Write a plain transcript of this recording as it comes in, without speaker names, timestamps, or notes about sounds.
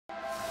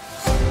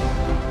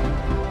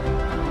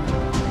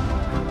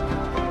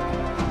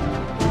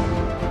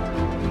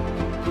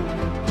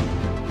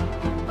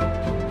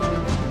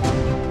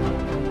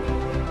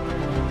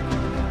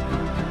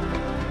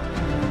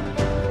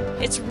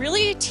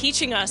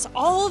teaching us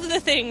all of the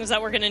things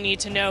that we're going to need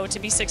to know to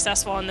be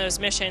successful on those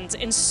missions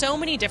in so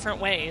many different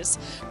ways.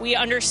 We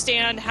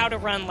understand how to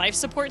run life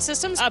support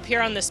systems up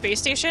here on the space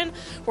station.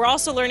 We're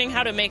also learning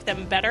how to make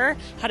them better,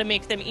 how to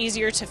make them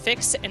easier to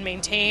fix and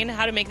maintain,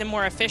 how to make them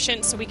more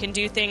efficient so we can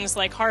do things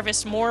like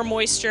harvest more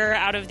moisture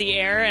out of the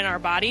air in our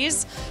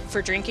bodies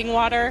for drinking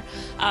water.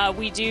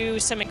 We do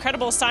some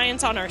incredible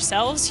science on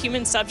ourselves,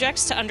 human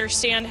subjects, to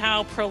understand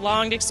how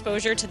prolonged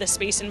exposure to the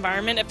space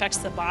environment affects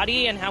the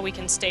body and how we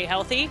can stay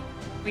healthy.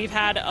 We've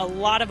had a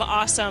lot of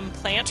awesome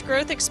plant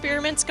growth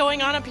experiments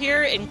going on up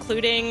here,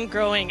 including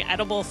growing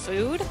edible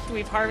food.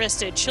 We've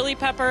harvested chili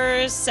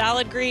peppers,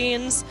 salad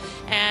greens,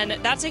 and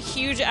that's a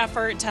huge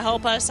effort to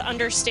help us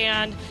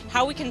understand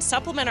how we can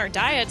supplement our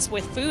diets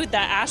with food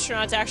that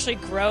astronauts actually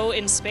grow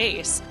in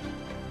space.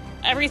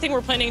 Everything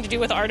we're planning to do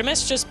with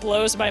Artemis just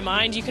blows my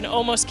mind. You can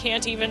almost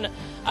can't even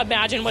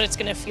imagine what it's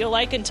going to feel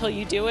like until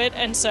you do it.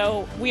 And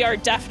so we are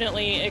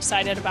definitely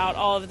excited about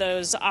all of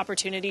those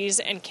opportunities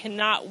and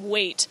cannot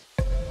wait.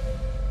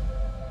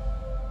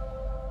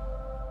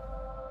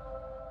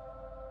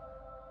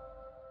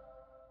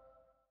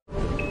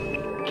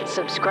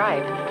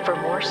 Subscribe for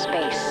more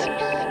space.